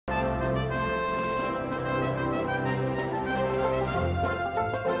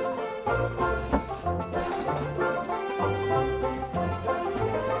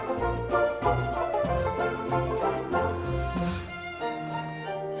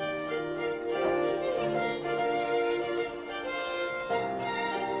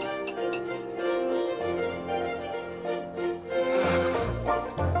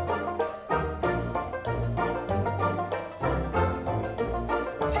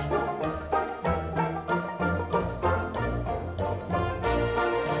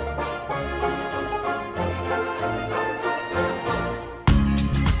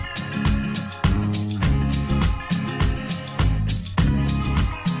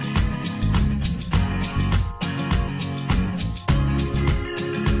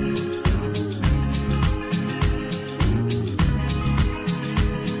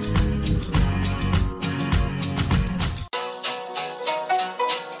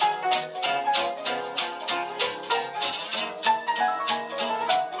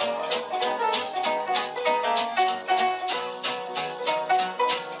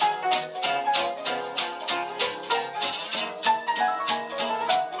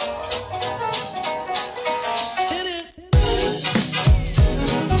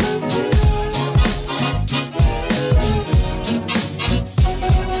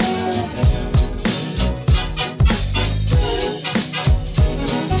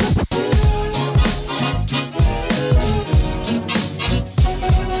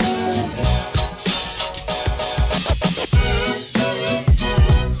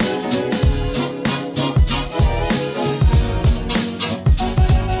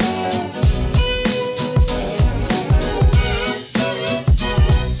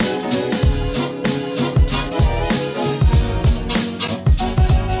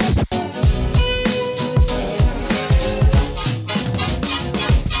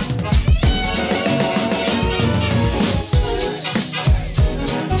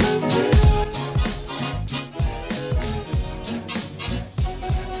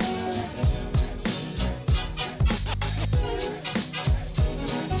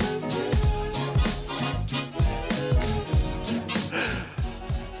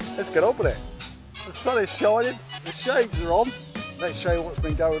Let's get on with it. The sun is shining, the shades are on. Let's show you what's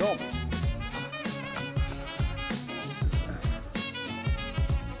been going on.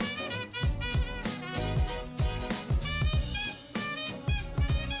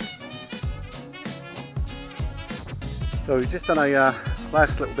 So we've just done a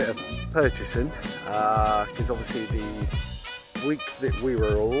last little bit of purchasing because obviously the week that we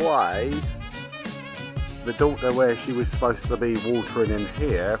were away, the daughter where she was supposed to be watering in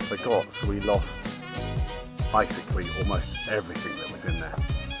here forgot, so we lost basically almost everything that was in there.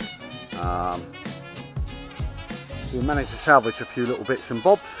 We managed to salvage a few little bits and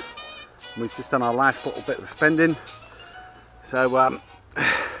bobs. We've just done our last little bit of spending. So what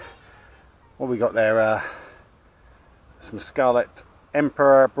we got there, some Scarlet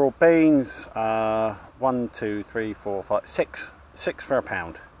Emperor broad beans, 1, 2, 3, 4, 5, 6 for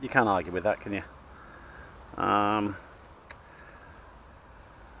 £1. You can't argue with that, can you? Some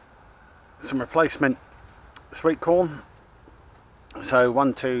replacement sweet corn, so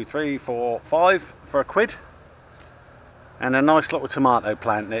 1, 2, 3, 4, 5 for £1, and a nice little tomato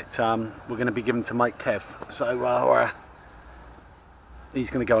plant that we're going to be giving to mate Kev. So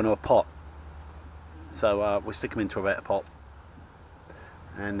he's going to go into a pot, so we'll stick him into a better pot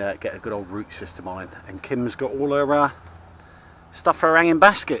and get a good old root system on it. And Kim's got all her stuff for her hanging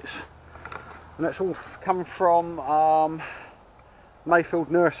baskets, and that's all come from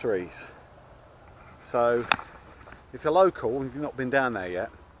Mayfield Nurseries. So if you're local and you've not been down there yet,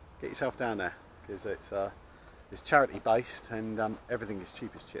 get yourself down there, because it's charity based and everything is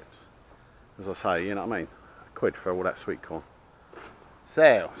cheap as chips, as I say, you know what I mean. £1 for all that sweet corn.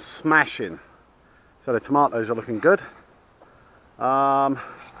 So smashing. So the tomatoes are looking good.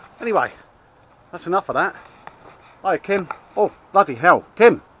 Anyway, that's enough of that. Hi Kim. Oh bloody hell,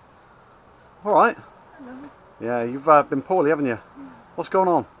 Kim. All right. Hello. Yeah, you've been poorly, haven't you? Yeah. What's going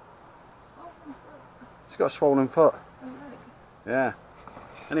on? She's got a swollen foot. Oh, really? Yeah.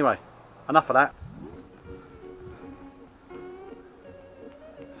 Anyway, enough of that.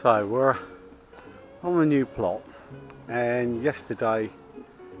 So we're on the new plot, and yesterday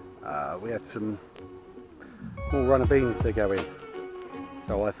we had some more runner beans to go in.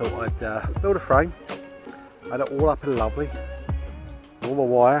 So I thought I'd build a frame, had it all up and lovely, all the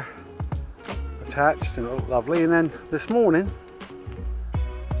wire attached and it looked lovely, and then this morning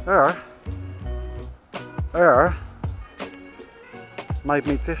her made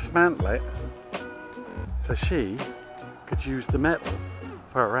me dismantle it so she could use the metal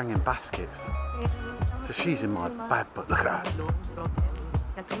for her hanging baskets. So she's in my bad book. Look at her.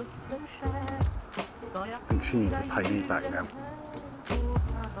 I think she needs to pay me back now.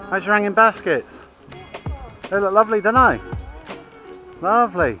 How's your hanging baskets? They look lovely, don't they?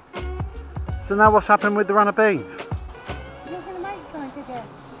 Lovely. So now what's happened with the runner beans? You're going to make something again.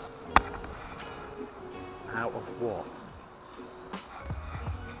 Out of what?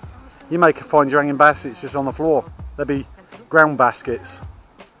 You may find your hanging baskets just on the floor. They'll be ground baskets.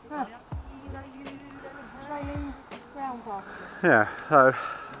 Huh. Training ground baskets. Yeah, so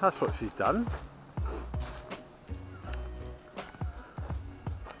that's what she's done.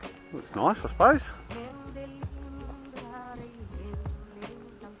 Looks nice, I suppose.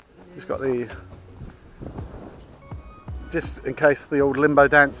 Just got the, just in case the old limbo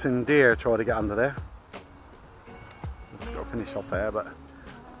dancing deer try to get under there. Just got to finish off there, but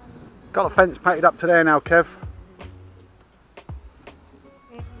got the fence painted up to there now, Kev.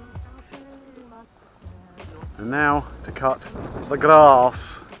 And now to cut the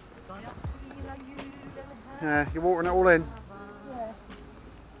grass. Yeah, you're watering it all in. Yeah.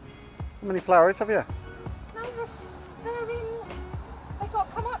 How many flowers have you? No, they're in. They've got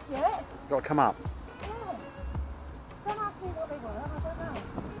to come up yet. Got to come up. Yeah. Don't ask me what they were. I don't know.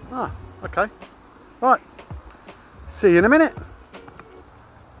 Ah, okay. Right. See you in a minute.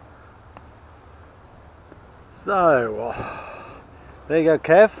 So, there you go,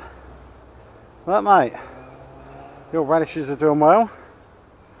 Kev. Right, mate. Your radishes are doing well.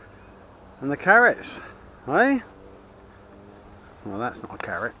 And the carrots, eh? Well, that's not a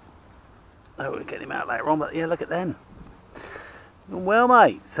carrot. Oh, we'll get him out later on, but yeah, look at them. Doing well,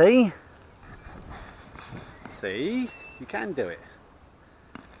 mate. See? See? You can do it.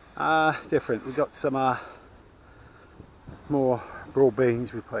 Different. We've got some more broad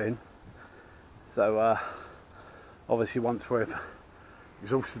beans we put in. So, obviously once we've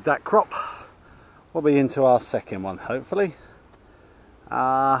exhausted that crop, we'll be into our second one, hopefully.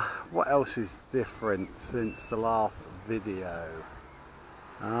 What else is different since the last video?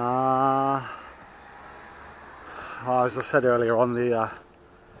 As I said earlier on, the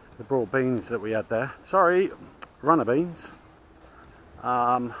broad beans that we had there, sorry, runner beans,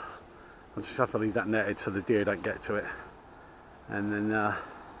 I just have to leave that netted so the deer don't get to it, and then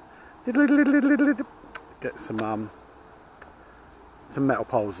get some metal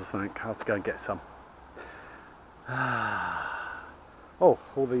poles or something. I have to go and get some. Oh,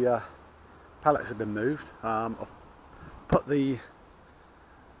 all the pallets have been moved. I've put the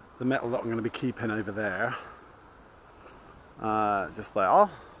metal that I'm going to be keeping over there, just there.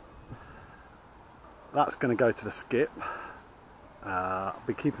 That's going to go to the skip. I'll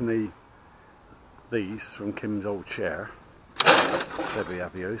be keeping these from Kim's old chair. They'll be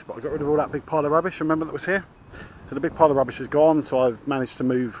happy use, but I got rid of all that big pile of rubbish, remember, that was here? So the big pile of rubbish is gone, so I've managed to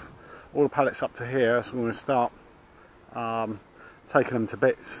move all the pallets up to here, so I'm going to start taking them to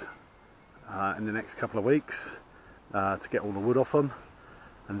bits in the next couple of weeks to get all the wood off them,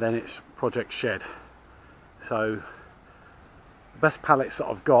 and then it's project shed. So the best pallets that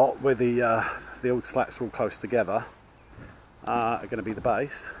I've got, where the old slats are all close together, are going to be the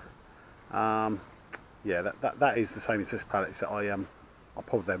base. Yeah, that is the same as this pallets that I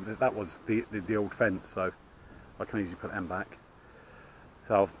pulled them. That was the old fence, so I can easily put them back.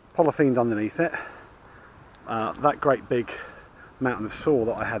 So I've polysthened underneath it. That great big mountain of saw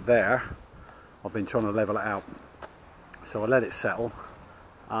that I had there, I've been trying to level it out. So I let it settle,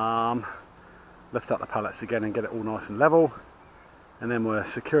 lift up the pallets again and get it all nice and level, and then we'll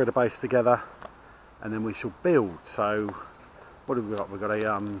secure the base together, and then we shall build. So what have we got? We've got a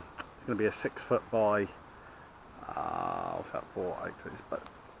it's going to be a 6 foot by what's that for? But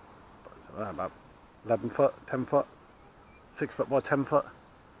about 11 foot, 10 foot, 6 foot by 10 foot.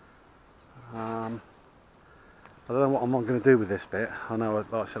 I don't know what I'm not going to do with this bit. I know,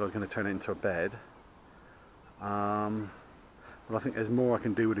 like I said, I was going to turn it into a bed, but I think there's more I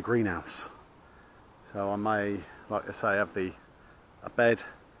can do with the greenhouse. So I may, like I say, have a bed.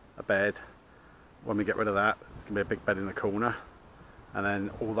 When we get rid of that, it's going to be a big bed in the corner, and then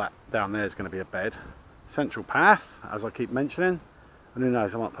all that down there is going to be a bed. Central path, as I keep mentioning, and who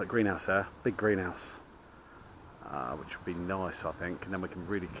knows, I might put a greenhouse there, big greenhouse, which would be nice, I think, and then we can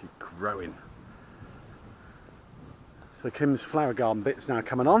really keep growing. So Kim's flower garden bit's now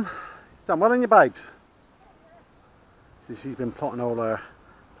coming on. Done well, in your babes? So she's been plotting all her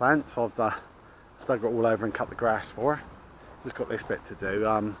plants. I've dug it all over and cut the grass for her. Just got this bit to do.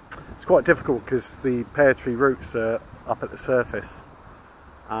 It's quite difficult because the pear tree roots are up at the surface.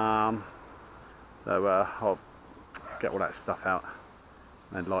 So I'll get all that stuff out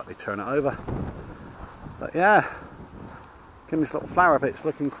and lightly turn it over. But yeah, Kim's little flower bit's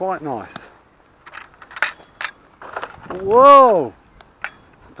looking quite nice. Whoa!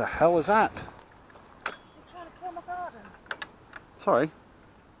 What the hell was that? You're trying to kill my garden. Sorry.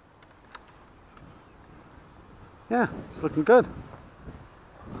 Yeah, it's looking good.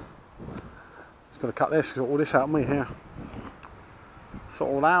 Just got to cut this, got all this out of me here.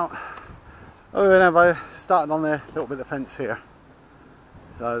 Sort it all out. Oh, and I started on the little bit of the fence here.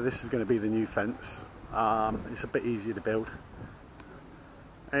 So this is going to be the new fence. It's a bit easier to build.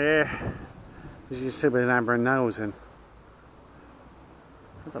 As you can see, with an amber and nails in.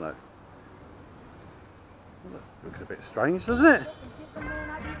 I don't know. Looks a bit strange, doesn't it?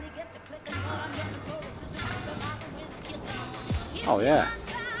 Oh yeah.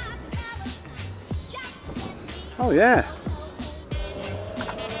 Oh yeah.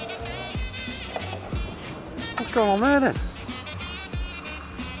 What's going on there then?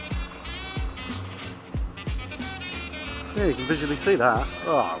 Yeah, you can visually see that.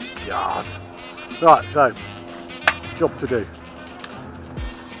 Oh God. Right, so job to do.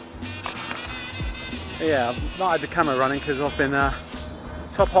 Yeah, I've not had the camera running because I've been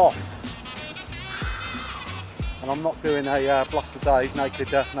top off, and I'm not doing a bluster day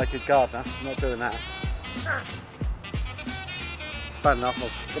naked gardener. I'm not doing that. It's bad enough.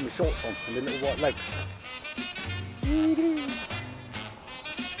 I've got my shorts on and my little white legs.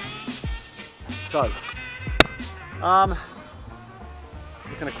 So,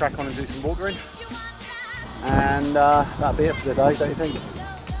 we're going to crack on and do some watering, and that'll be it for the day, don't you think?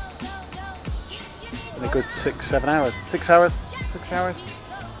 In a good 6-7 hours. 6 hours? 6 hours?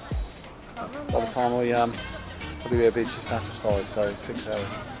 By the time we probably be just after 5, so 6 hours.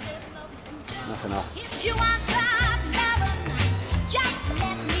 That's enough.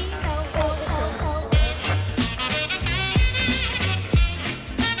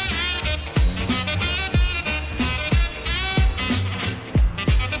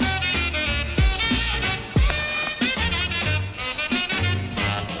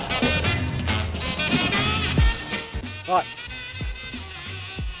 Right,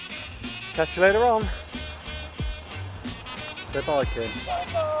 catch you later on. Say bye, Kim. Bye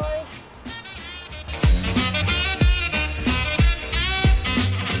bye.